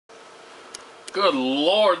Good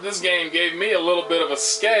lord, this game gave me a little bit of a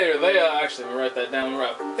scare. They, actually, let me write that down. We're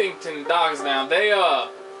at Finkton Dogs now. They,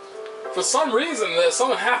 for some reason,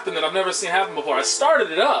 something happened that I've never seen happen before. I started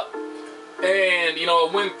it up, and, you know,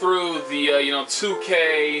 it went through the, you know,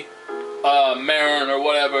 2K, Marin or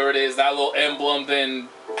whatever it is, that little emblem, then,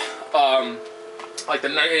 like,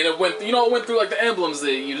 and it went, you know, it went through, like, the emblems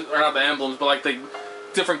that you, or not the emblems, but, like, the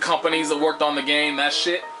different companies that worked on the game, that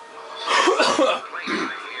shit.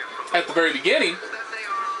 At the very beginning,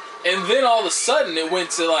 and then all of a sudden it went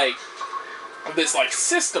to like this like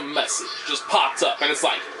system message just popped up, and it's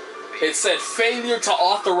like it said failure to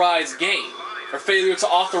authorize game or failure to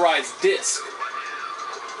authorize disk,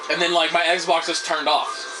 and then like my Xbox just turned off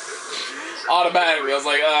automatically. I was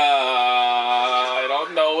like, I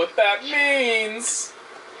don't know what that means,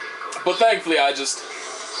 but thankfully I just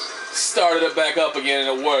started it back up again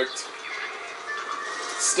and it worked.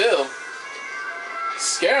 Still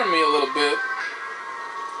scaring me a little bit.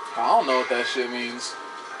 I don't know what that shit means.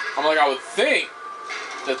 I'm like, I would think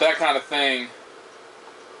that that kind of thing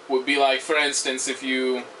would be like, for instance, if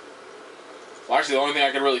you... Well, actually, the only thing I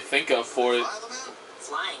could really think of for it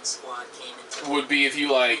would be if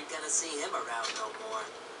you, like...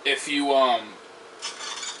 If you, what am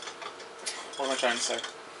I trying to say?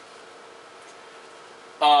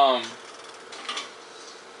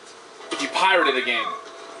 If you pirated a game,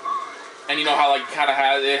 and you know how like kind of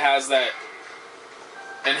has that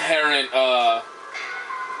inherent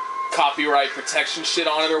copyright protection shit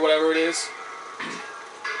on it or whatever it is.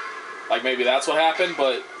 Like maybe that's what happened,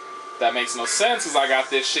 but that makes no sense because I got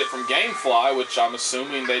this shit from GameFly, which I'm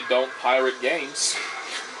assuming they don't pirate games.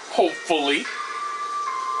 Hopefully.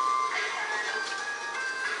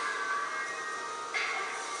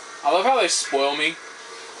 I love how they spoil me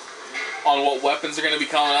on what weapons are going to be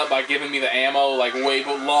coming up by giving me the ammo like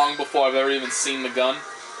long before I've ever even seen the gun.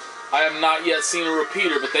 I have not yet seen a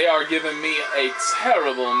repeater, but they are giving me a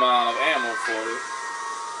terrible amount of ammo for it.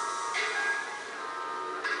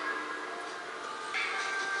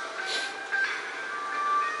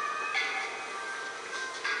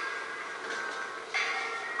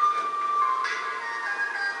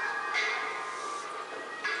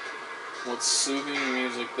 What soothing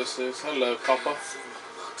music this is. Hello, Copper.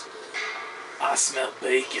 I smell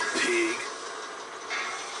bacon, pig.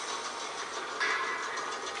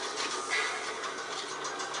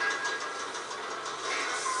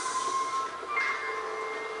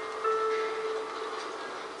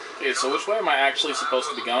 Okay, so which way am I actually supposed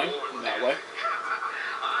to be going? That way.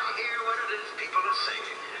 I hear what it is people are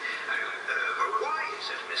saying. Why is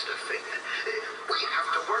it, Mr. Finkton? We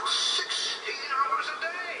have to work 16 hours a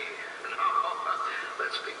day. No,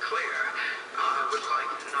 let's be clear. I would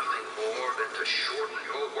like nothing more than to shorten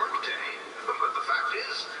your workday. But the fact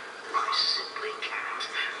is, I simply can't.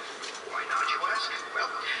 Why not, you ask? Well,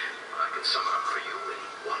 I can sum it up for you in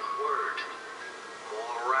one word.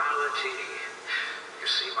 Morality. You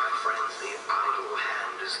see, my friends, the idle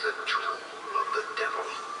hand is the tool of the devil.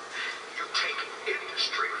 You take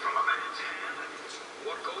industry from a man's hand.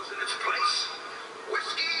 What goes in its place?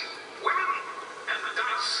 Whiskey, women, and the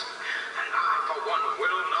dice. And I, for one,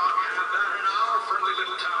 will not have that in our friendly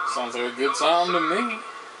little town. Sounds like a good time to me.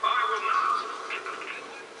 I will not.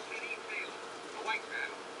 A white man,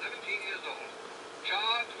 17 years old,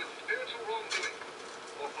 charged with spiritual wrongdoing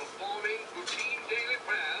for performing routine daily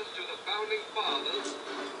prayers to the founding fathers,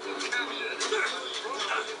 was captured.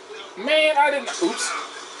 Man, I didn't... Oops.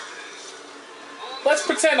 Let's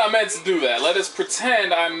pretend I meant to do that. Let us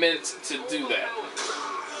pretend I meant to do that.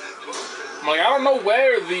 I'm like, I don't know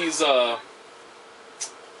where these,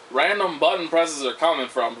 random button presses are coming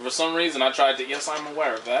from. For some reason, I tried to... Yes, I'm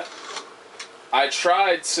aware of that. I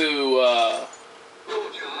tried to,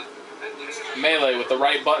 melee with the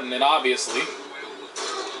right button, and obviously,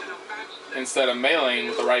 instead of meleeing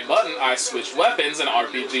with the right button, I switched weapons and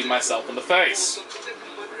RPG'd myself in the face.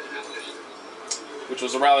 Which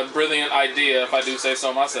was a rather brilliant idea, if I do say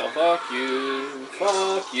so myself. Fuck you.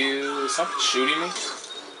 Fuck you. Is something shooting me?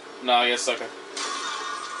 No, I guess okay.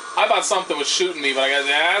 I thought something was shooting me, but I guess,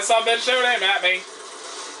 yeah, something shooting at me.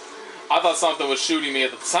 I thought something was shooting me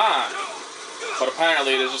at the time. But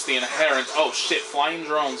apparently it is just the inherent... Oh shit, flying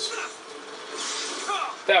drones.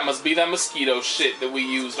 That must be that mosquito shit that we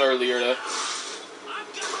used earlier to...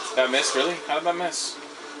 That missed, really? How did that miss?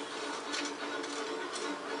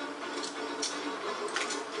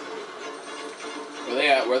 Where they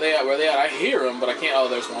at? Where they at? Where they at? I hear them, but I can't... Oh,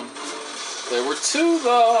 there's one. There were two,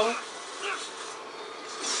 though.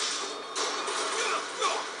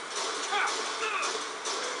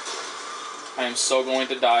 I am so going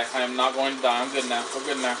to die. I am not going to die. I'm good now. We're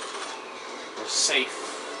good now. We're safe.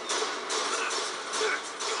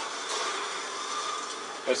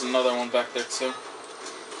 There's another one back there too.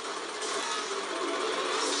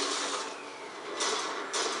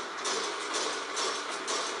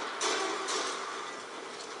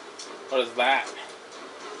 What is that?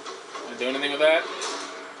 Can I do anything with that?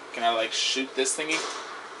 Can I like shoot this thingy?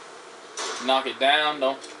 Knock it down?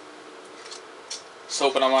 No. Just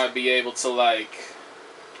hoping I might be able to like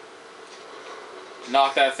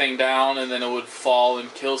knock that thing down and then it would fall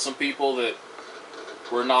and kill some people that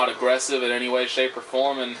were not aggressive in any way, shape, or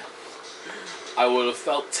form, and I would have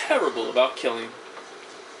felt terrible about killing.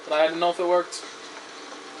 But I didn't know if it worked.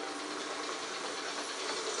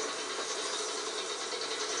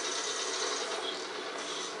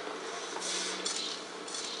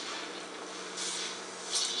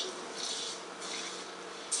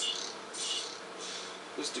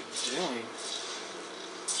 What's this dude doing?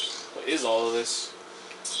 What is all of this?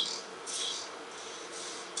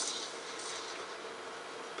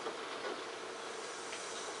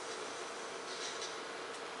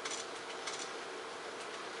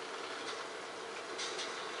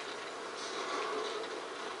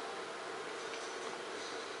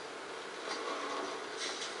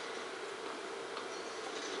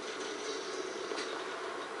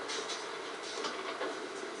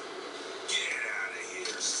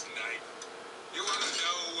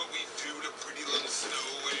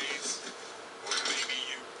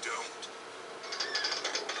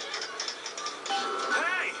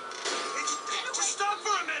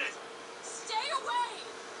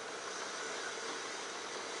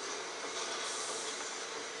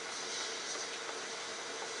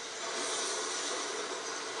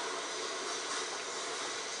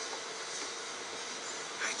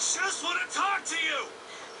 I just want to talk to you!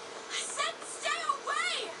 I said stay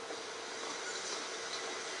away!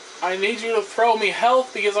 I need you to throw me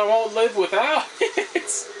health because I won't live without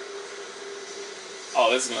it. Oh,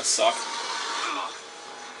 this is gonna suck.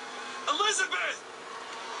 Elizabeth!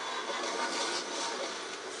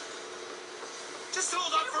 Just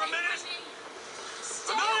hold up for a minute!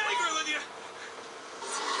 I'm not angry with you!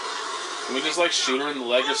 Can we just like shoot her in the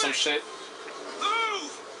leg or some shit?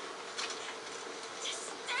 Move!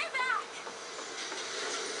 Stay back!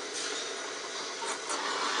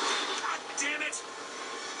 God damn it!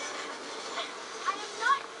 I am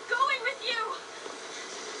not going with you!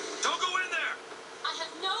 Don't go in there! I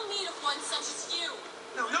have no need of one such as you!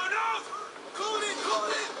 No, no, no! Call it in, call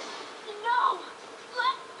it in! No!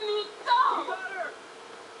 Let me go!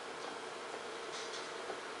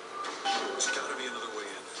 There's gotta be another way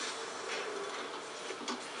in.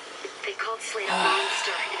 They called Slade a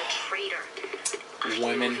monster and a traitor.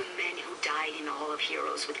 Women. The men who died in All of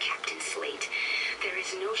Heroes with Captain Slate. There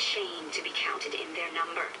is no shame to be counted in their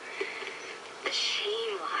number. The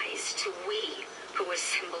shame lies to we who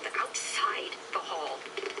assembled outside the hall.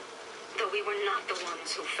 Though we were not the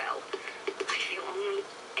ones who fell, I feel only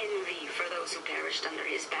envy for those who perished under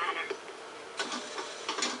his banner.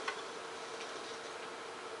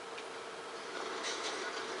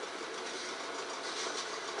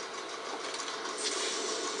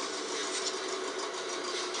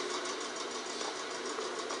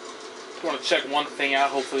 I want to check one thing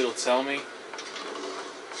out. Hopefully it'll tell me.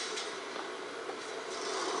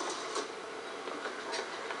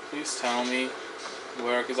 Please tell me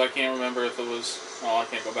where, because I can't remember if it was... Oh, I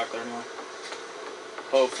can't go back there anymore.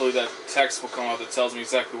 Hopefully that text will come out that tells me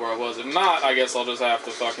exactly where I was. If not, I guess I'll just have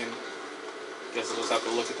to fucking... Guess I'll just have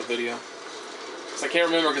to look at the video. Because I can't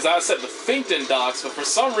remember, because I said the Finkton docks, but for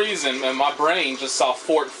some reason, my brain just saw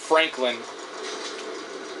Fort Franklin.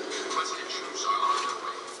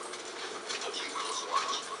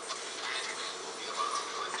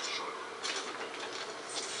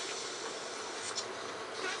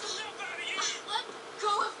 Let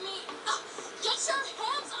go of me! Get your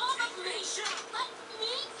hands off of me! Let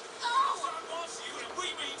me go!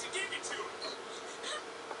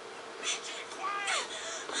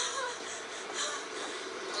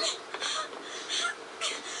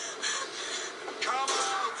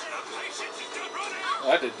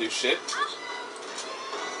 That didn't do shit.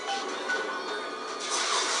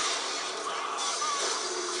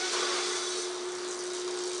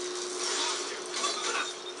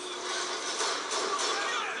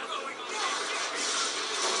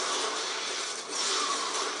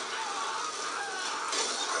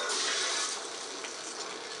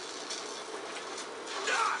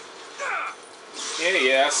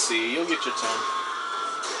 Yeah, I see. You'll get your turn.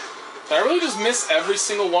 Did I really just miss every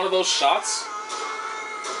single one of those shots?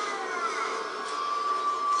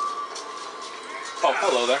 Oh,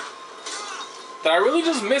 hello there. Did I really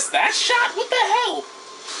just miss that shot? What the hell?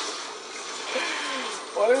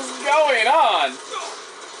 What is going on?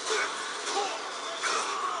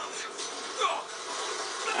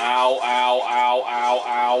 Ow, ow, ow, ow,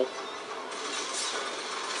 ow.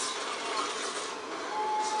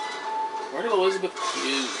 Where did Elizabeth go?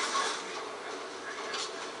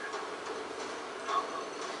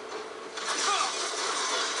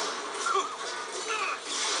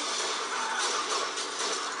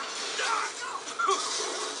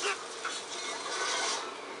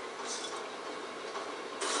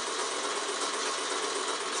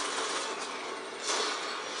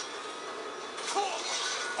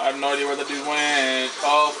 I have no idea where the dude went.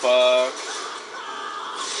 Oh, fuck.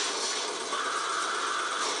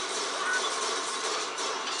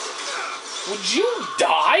 Would you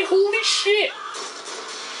die? Holy shit!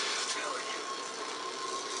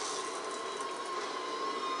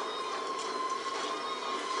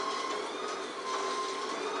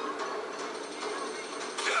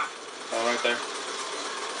 Oh, right there.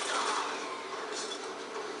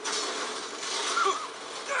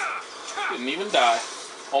 Didn't even die.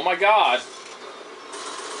 Oh my god.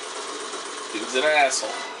 Dude's an asshole.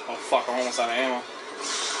 Oh fuck, I'm almost out of ammo.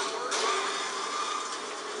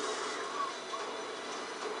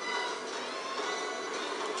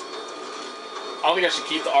 I don't think I should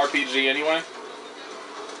keep the RPG anyway.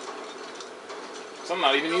 So I'm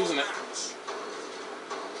not even using it.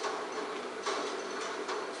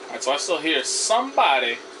 Alright, so I still hear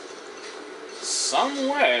somebody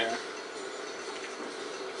somewhere.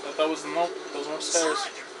 I thought that was nope, those were upstairs.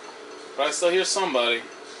 But I still hear somebody.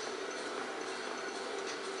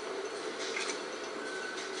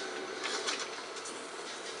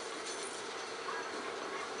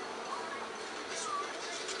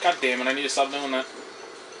 God damn it, I need to stop doing that.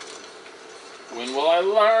 When will I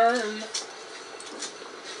learn?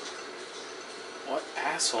 What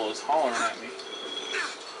asshole is hollering at me?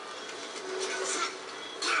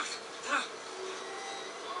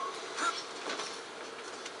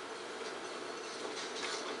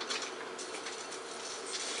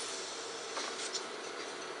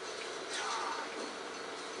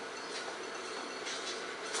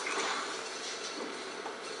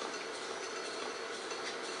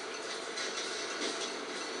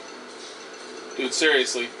 Dude,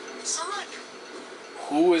 seriously.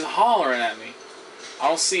 Who is hollering at me? I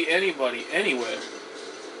don't see anybody anywhere.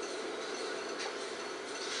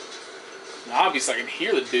 Now, obviously I can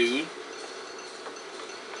hear the dude,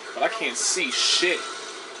 but I can't see shit.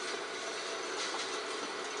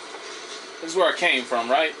 This is where I came from,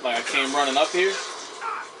 right? Like I came running up here.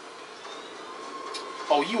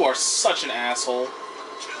 Oh, you are such an asshole.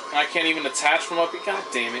 And I can't even attach from up here. God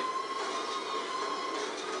damn it.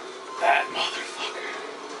 That motherfucker.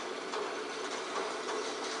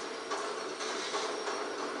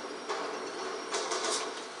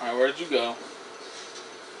 Alright, where'd you go?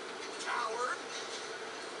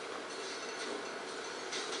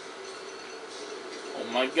 Oh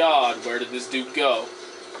my god, where did this dude go?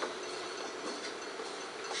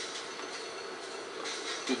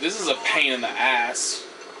 Dude, this is a pain in the ass.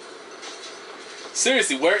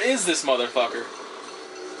 Seriously, where is this motherfucker?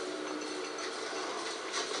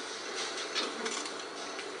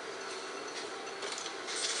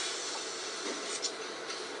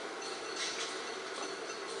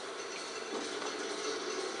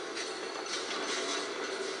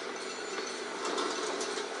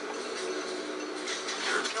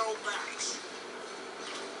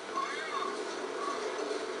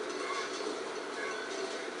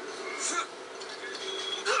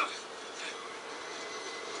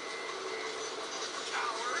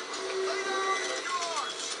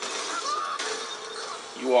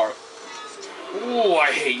 You are. Ooh,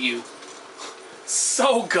 I hate you.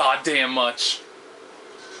 So goddamn much.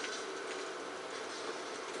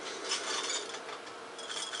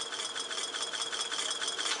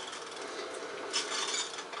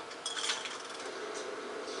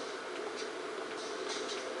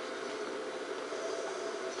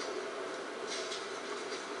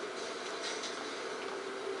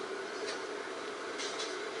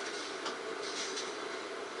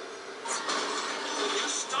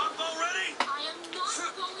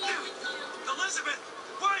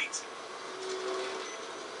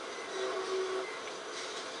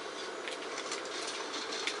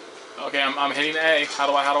 Okay, I'm hitting A. How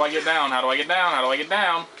do I get down? How do I get down? How do I get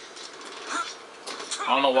down? I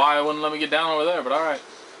don't know why it wouldn't let me get down over there, but alright.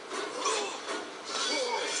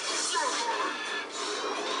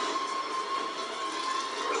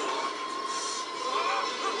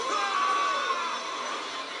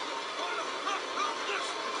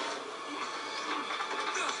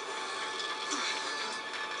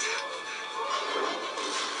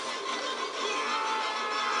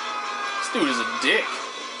 This dude is a dick.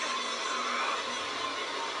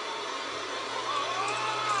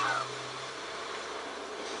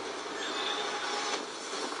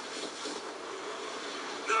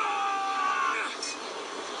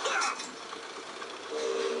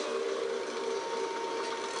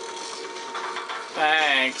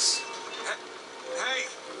 Hanks. Hey,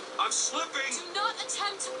 I'm slipping. Do not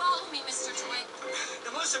attempt to follow me, Mr. DeWitt.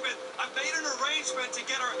 Elizabeth, I've made an arrangement to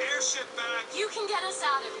get our airship back. You can get us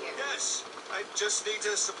out of here. Yes, I just need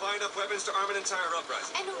to supply enough weapons to arm an entire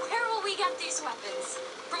uprising. And where will we get these weapons?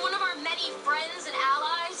 From one of our many friends and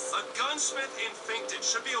allies? A gunsmith in Finkton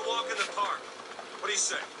should be a walk in the park. What do you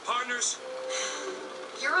say, partners?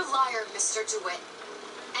 You're a liar, Mr. DeWitt.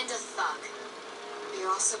 And a thug. You're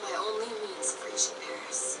also my only means of reaching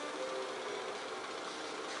Paris.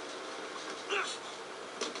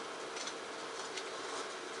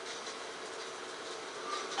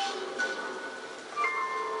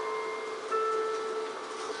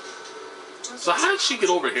 So how did she get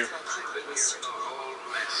over here? The whole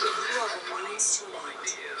mess of You are a means to an end.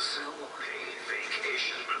 ideas. Paid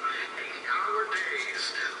vacation, 8-hour days,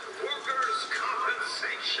 workers'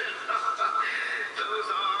 compensation. Those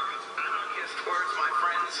are anarchist words, my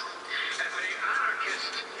friends. And the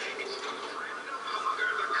anarchist is the friend of hunger,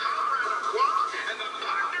 the comrade of want, and the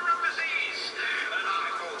partner of disease. And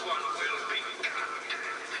I, for one, will be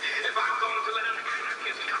goddamned if I'm going to let an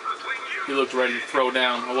anarchist come between you. He looked ready to throw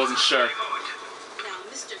down. I wasn't sure. Now,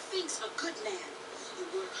 Mr. Fink's a good man. You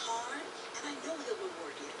work hard, and I know he'll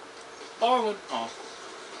reward you. Oh.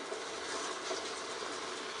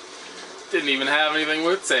 Didn't even have anything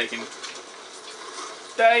worth taking.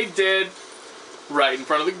 They did. Right in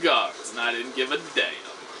front of the guards, and I didn't give a damn.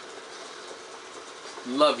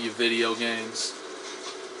 Love you, video games.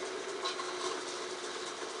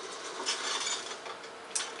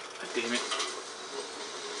 God damn it.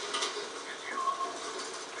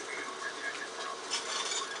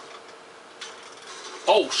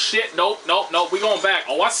 Oh shit, nope, we going back.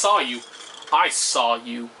 Oh, I saw you. I saw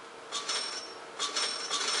you.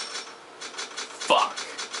 Fuck.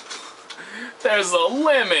 There's a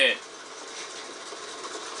limit.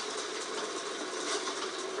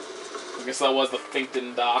 I guess that was the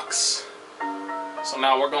Finkton docks. So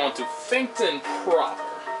now we're going to Finkton proper.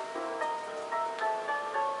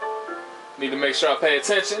 Need to make sure I pay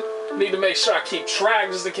attention. Need to make sure I keep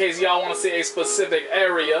track just in case y'all want to see a specific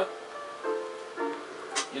area.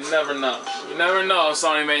 You never know. You never know if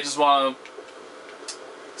somebody may just want to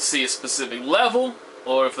see a specific level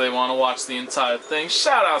or if they want to watch the entire thing.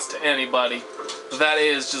 Shout outs to anybody that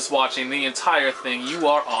is just watching the entire thing. You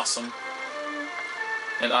are awesome.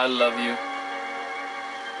 And I love you.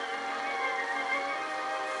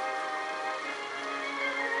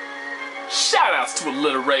 Shout outs to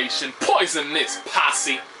alliteration. Poison this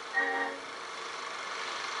posse.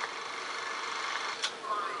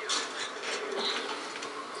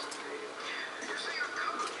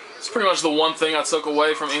 It's pretty much the one thing I took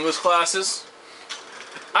away from English classes.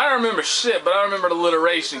 I don't remember shit, but I remember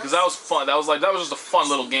alliteration because that was fun. That was just a fun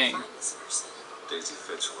little game. Daisy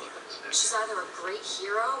Fitzwater. She's either a great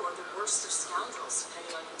hero or the worst of scoundrels,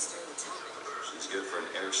 depending on who's doing the telling. She's good for an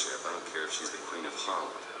airship. I don't care if she's the Queen of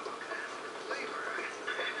Holland.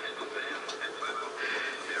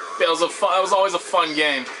 It was always a fun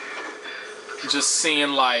game. Just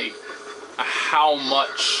seeing like how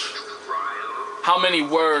many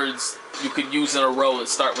words you could use in a row that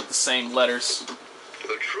start with the same letters.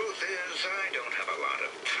 The truth is, I don't have a lot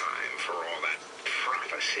of time for all that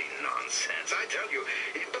prophecy nonsense. I tell you,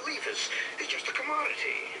 belief is just a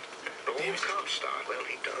commodity. The old Comstock, well,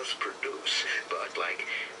 he does produce, but like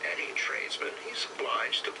any tradesman, he's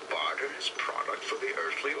obliged to barter his product for the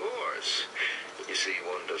earthly ores. You see,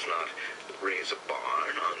 one does not raise a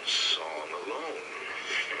barn on song alone.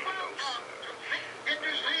 No, sir.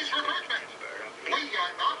 Industries recruitment. We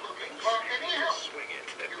are not looking for any help. Swing it.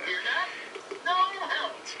 You hear that? No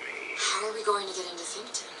help. It's me. How are we going to get into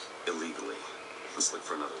Finkton? Illegally. Let's look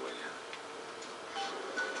for another way in.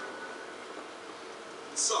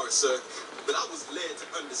 Sorry, sir, but I was led to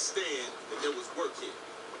understand that there was work here.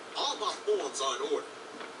 All my forms are in order.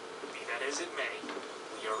 Be that as it may,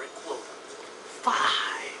 we are at quota. 5.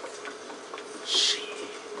 Shit.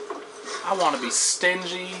 I want to be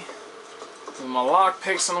stingy with my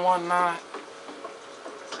lockpicks and whatnot.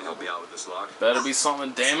 Can I help you out with this lock? Better be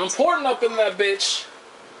something damn important up in that bitch.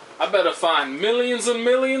 I better find millions and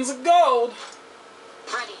millions of gold.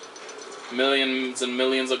 Ready. Millions and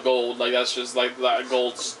millions of gold. Like that's just like that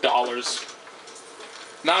gold's dollars.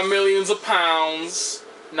 Not millions of pounds.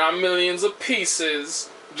 Not millions of pieces.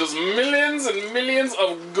 Just millions and millions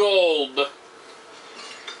of gold.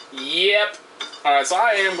 Yep. Alright, so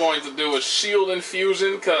I am going to do a shield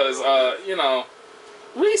infusion because, you know,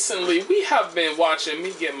 recently we have been watching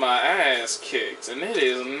me get my ass kicked, and it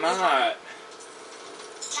is not.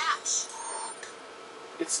 Catch.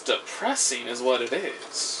 It's depressing is what it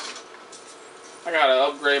is. I gotta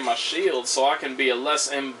upgrade my shield so I can be a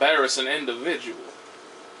less embarrassing individual.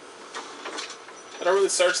 Did I really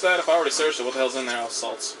search that? If I already searched it, what the hell's in there? Oh,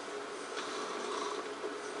 salts.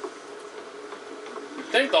 You'd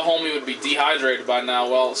think the homie would be dehydrated by now.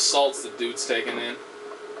 Well, salts the dude's taking in.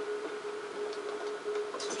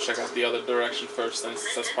 Let's check out the other direction first then,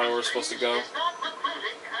 since that's probably where we're supposed to go.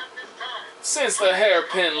 Since the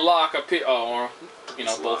hairpin lock appear... Oh, or, you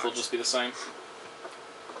know, both will just be the same.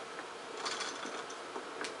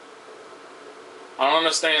 I don't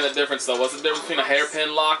understand the difference, though. What's the difference between a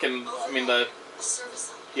hairpin lock and... I mean, the...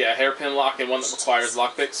 Yeah, hairpin lock and one that requires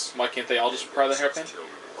lockpicks. Why can't they all just require the hairpin?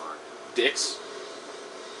 Dicks.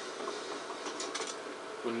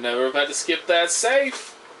 Would never have had to skip that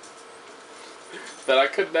safe. That I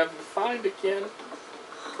could never find again.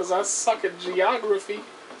 Because I suck at geography.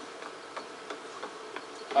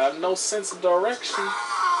 I have no sense of direction.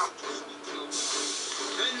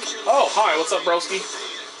 Oh, hi, what's up, broski?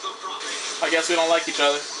 I guess we don't like each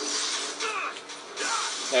other.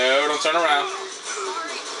 No, don't turn around.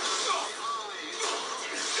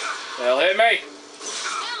 They'll hit me.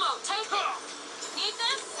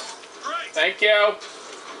 Thank you.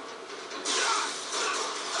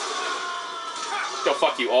 Go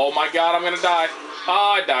fuck you. Oh my god, I'm gonna die.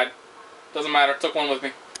 Ah, I died. Doesn't matter. Took one with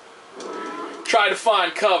me. Tried to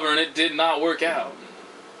find cover and it did not work out.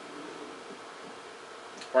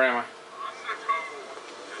 Where am I?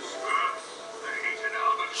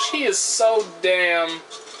 She is so damn...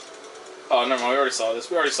 Oh, never mind. We already saw this.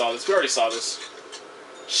 We already saw this. We already saw this.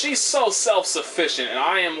 She's so self-sufficient, and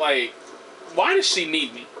I am like... Why does she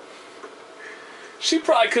need me? She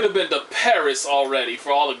probably could have been to Paris already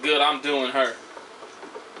for all the good I'm doing her.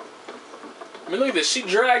 I mean, look at this. She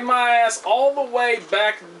dragged my ass all the way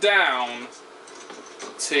back down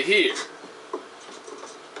to here.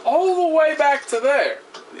 All the way back to there.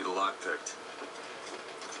 Need a lock picked.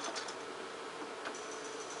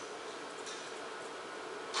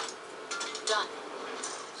 Done.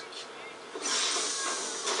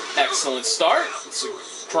 Excellent start. It's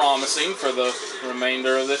promising for the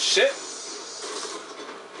remainder of this shit.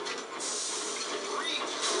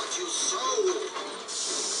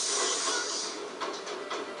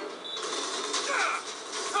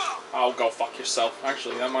 Oh, go fuck yourself.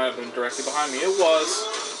 Actually, that might have been directly behind me. It was.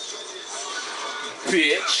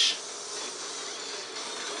 Bitch.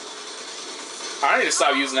 I need to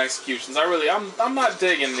stop using executions. I'm not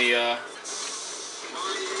digging the,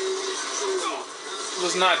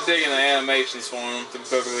 just not digging the animations for them, to be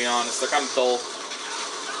perfectly honest. They're kind of dull.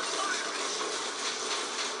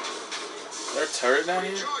 Is there a turret down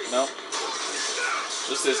here? No.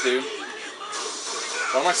 Just this dude.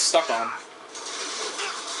 What am I stuck on?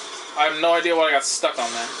 I have no idea what I got stuck on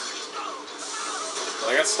there. But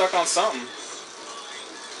I got stuck on something.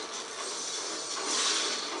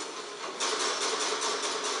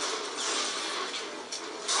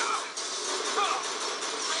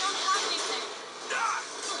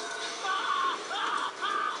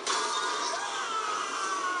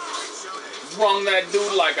 Rung that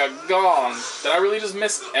dude like a gong. Did I really just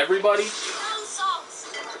miss everybody? God,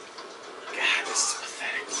 this is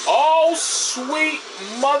pathetic. Oh, sweet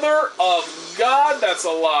mother of God. That's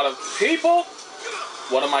a lot of people.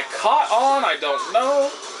 What am I caught on? I don't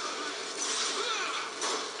know.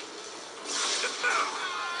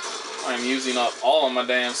 I am using up all of my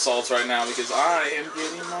damn salts right now because I am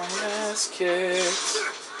getting my ass kicked.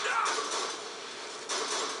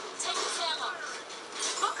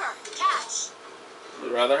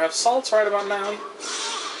 I'd rather have salts right about now.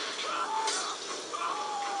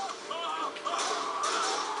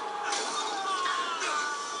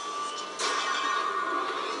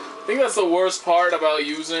 I think that's the worst part about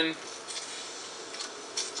using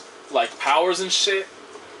like powers and shit.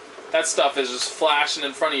 That stuff is just flashing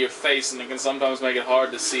in front of your face and it can sometimes make it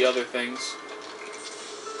hard to see other things.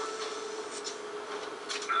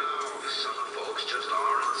 Some folks just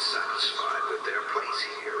aren't satisfied with their place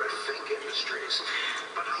here at Fink Industries.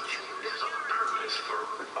 But I think there's a purpose for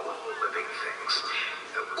all living things.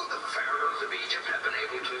 Would the pharaohs of Egypt have been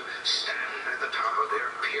able to stand at the top of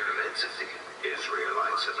their pyramids if the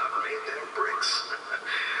Israelites had not made their bricks?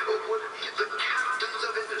 Would the captains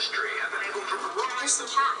of industry have been able to rise the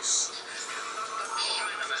cash? The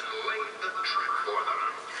Chinamen laid the track for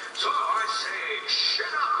them. So I say,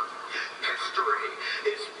 shut up! History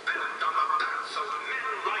is built on the backs of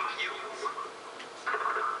men like you.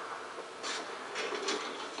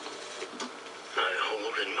 I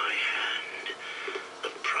hold in my hand the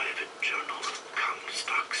private journal of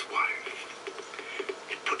Comstock's wife.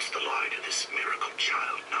 It puts the lie to this miracle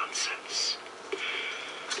child nonsense.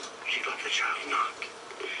 She left the child not.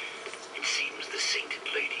 It seems the sainted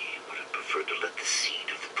lady would have preferred to let the seed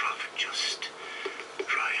of the prophet just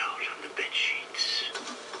dry out on the bed sheets.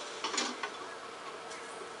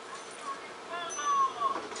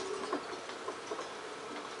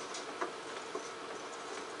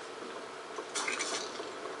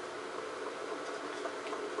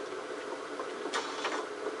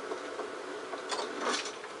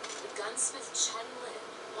 The gunsmith Chen Lin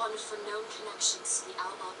wanted for known connections to the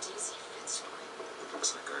outlaw Daisy Fitzroy.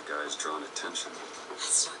 Looks like our guy's drawn attention.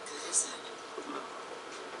 That's not good, is it? No.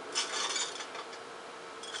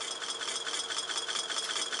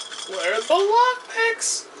 Where are the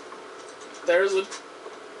lockpicks? There's a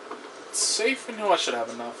safe in. Oh, I should have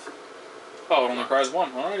enough. Oh, it only requires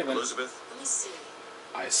one. Alrighty then. Elizabeth? Let me see.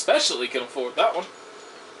 I especially can afford that one.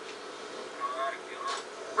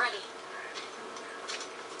 Ready.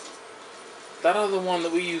 That other one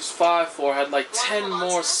that we used 5 for had like 10 One more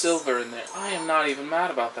lost silver in there. I am not even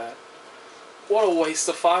mad about that. What a waste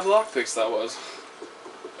of 5 lockpicks that was.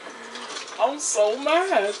 I'm so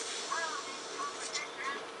mad.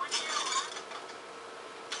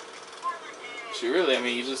 Really, I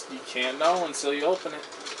mean, you can't know until you open it.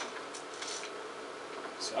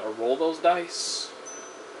 Just gotta roll those dice.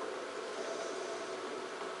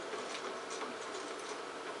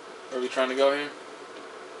 Where are we trying to go here?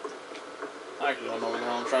 I actually don't know where the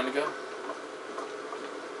hell I'm trying to go.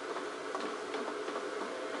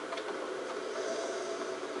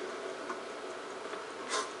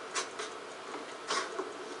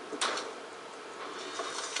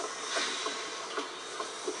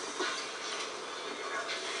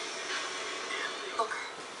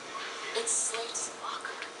 It's Slate's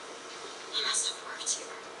locker. He must have worked here.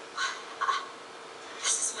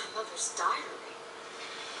 This is my mother's diary.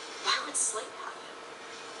 Why would Slate have it?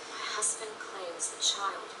 My husband claims the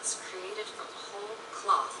child was created from whole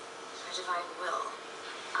cloth by divine will.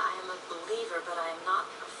 I am a believer, but I am not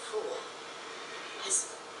a fool.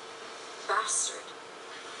 His bastard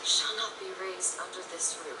shall not be raised under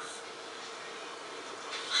this roof.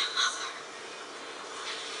 My mother.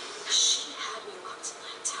 She had me locked in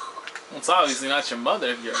that tower. Well, it's obviously not your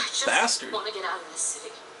mother, you're a bastard. I just want to get out of this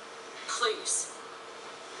city. Please.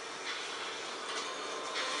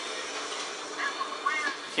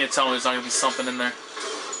 Can't tell me there's not gonna be something in there.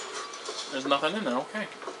 There's nothing in there, okay.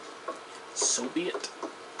 So be it.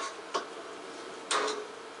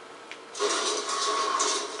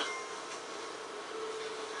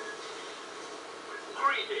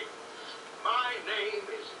 Greetings. My name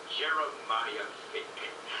is Jeremiah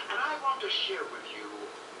Finkton, and I want to share with you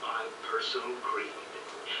my personal creed.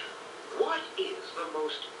 What is the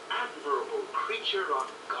most admirable creature on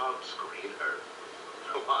God's green earth?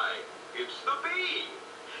 Why, it's the bee.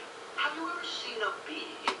 Have you ever seen a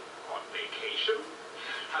bee on vacation?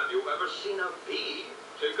 Have you ever seen a bee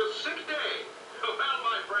take a sick day? Well,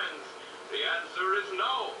 my friends, the answer is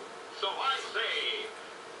no. So I say,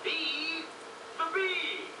 be the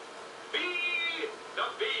bee. Be the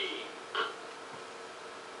bee.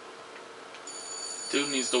 Dude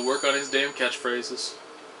needs to work on his damn catchphrases.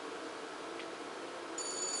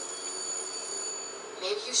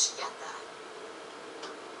 Maybe you should get that.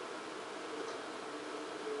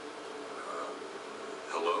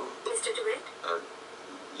 Hello? Mr. DeWitt?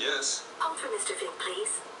 Yes? Hold for Mr. Fink,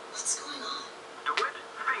 please. What's going on? DeWitt,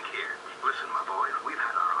 Fink here. Listen, my boy, we've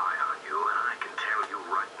had our eye on you, and I can tell you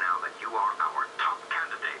right now that you are our top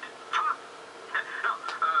candidate. Huh? Now,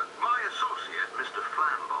 my associate, Mr.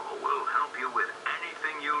 Flambeau, will help you with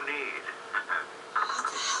anything you need. What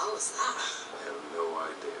the hell was that? I have no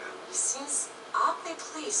idea. He seems oddly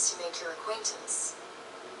pleased to make your acquaintance.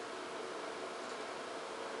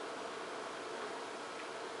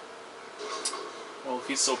 Well, if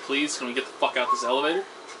he's so pleased, can we get the fuck out this elevator?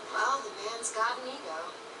 Well, the man's got an ego.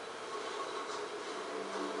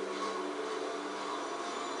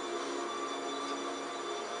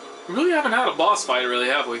 We really haven't had a boss fight, really,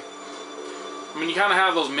 have we? I mean, you kind of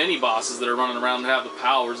have those mini bosses that are running around that have the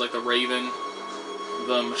powers, like the Raven,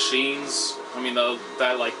 the machines. I mean,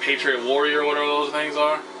 that like Patriot Warrior, whatever those things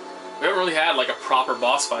are. We haven't really had like a proper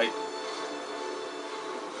boss fight.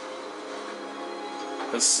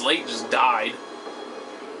 Because Slate just died.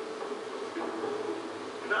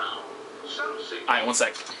 Now, some say Alright, one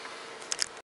sec.